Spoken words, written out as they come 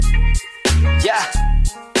Yeah.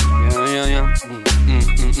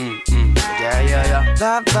 Yeah.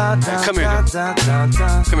 Come here, girl.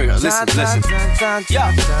 Come here, girl. Listen.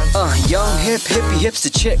 Yeah. Young, hip, hippie,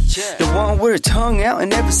 hipster chick. The one with her tongue out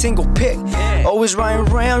in every single pic. Always riding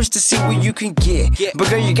around just to see what you can get. But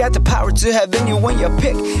girl, you got the power to have anyone you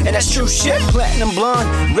pick. And that's true shit. Platinum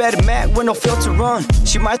blonde, red matte with no filter on.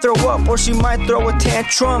 She might throw up or she might throw a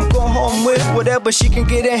tantrum. Go home with whatever she can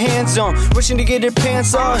get her hands on. Wishing to get her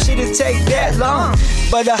pants off, she didn't take that long.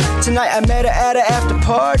 But tonight I met her at an after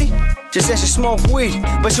party. She said she smoked weed,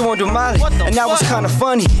 but she won't do Molly. And that was kinda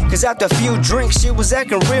funny, cause after a few drinks, she was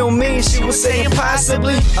acting real mean. She was saying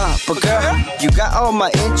possibly, but girl, you got all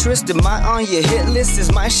my interest. Am I on your hit list?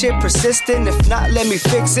 Is my shit persistent? If not, let me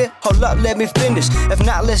fix it. Hold up, let me finish. If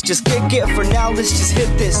not, let's just kick it. For now, let's just hit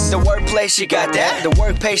this. The wordplay, she got that. The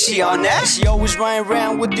work pay, she on that. She always riding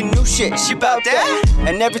around with the new shit. She bout that.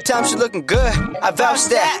 And every time she looking good, I vouch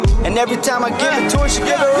that. And every time I give it to her, she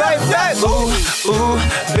give it right back.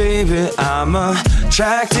 Ooh, baby, I'm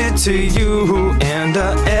attracted to you, and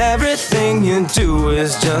everything you do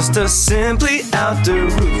is just simply out the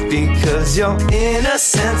roof, because your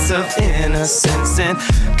innocence of innocence and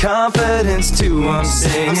confidence too. I'm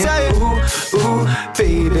saying, ooh,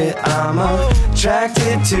 baby, I'm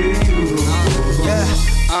attracted to you.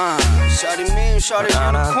 Shawty mean, shawty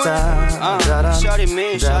beauty queen. Shawty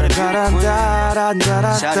mean, shawty beauty queen.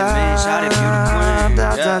 Shawty mean, shawty beauty queen.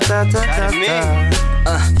 Shawty mean.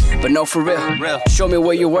 But no, for real. Show me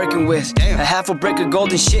what you're working with. Damn. A half a brick of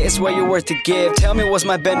golden shit is what you're worth to give. Tell me what's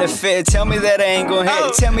my benefit. Tell me that I ain't gon'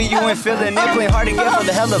 hit. Tell me you ain't feeling it. Playing hard to get for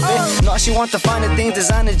the hell of it. No, she want the finer things,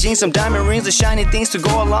 designer jeans, some diamond rings, the shiny things to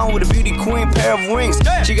go along with a beauty queen pair of wings.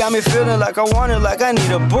 Damn. She got me feeling like I want her, like I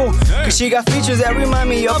need a boo. Cause she got features that remind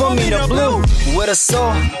me of Amina Blue. With a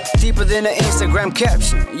soul deeper than an Instagram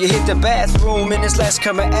caption. You hit the bathroom and it's less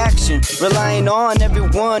current action. Relying on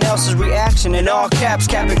everyone else's reaction. In all caps,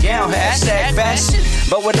 cap and gown, hashtag fashion.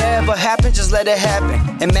 But whatever happens, just let it happen.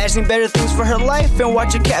 Imagining better things for her life and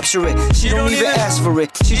watch her capture it. She don't even ask for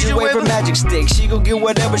it. She just wave her magic stick. She gon' get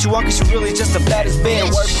whatever she want, cause she really just the baddest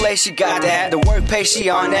bitch. Wordplay, she got that. The work pay, she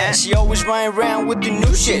on that. She always riding around with the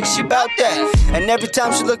new shit. She bout that. And every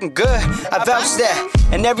time she looking good, I vouch that.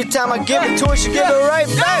 And every time I give it to her, she give it right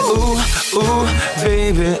back. Ooh,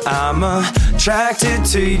 baby, I'm attracted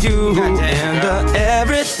to you, and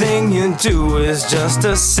everything you do is just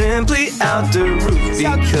simply out the roof,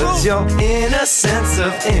 because your innocence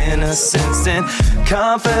of innocence and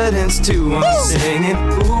confidence too. I'm singing,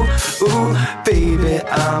 ooh, baby,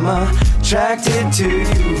 I'm attracted to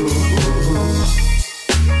you.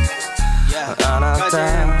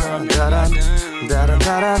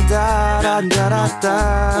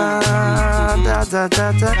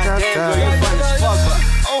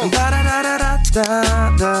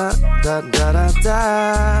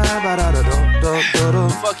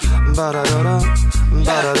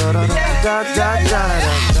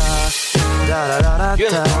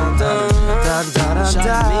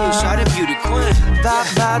 Shawty beauty queen.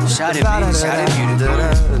 Shawty mean, shawty beauty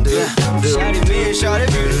queen. Shawty mean, shawty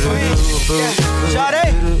beauty queen.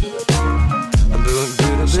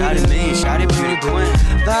 Shawty mean, shawty beauty queen.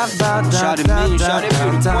 Shawty mean, shawty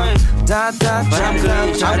beauty queen. But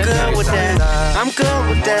I'm good with that. I'm good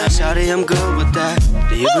with that. Shawty, I'm good with that.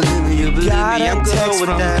 Do you believe me? You believe me? I'm good with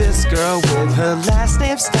that. This girl with her last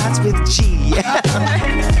name starts with G.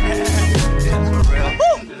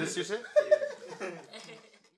 Is this your shit?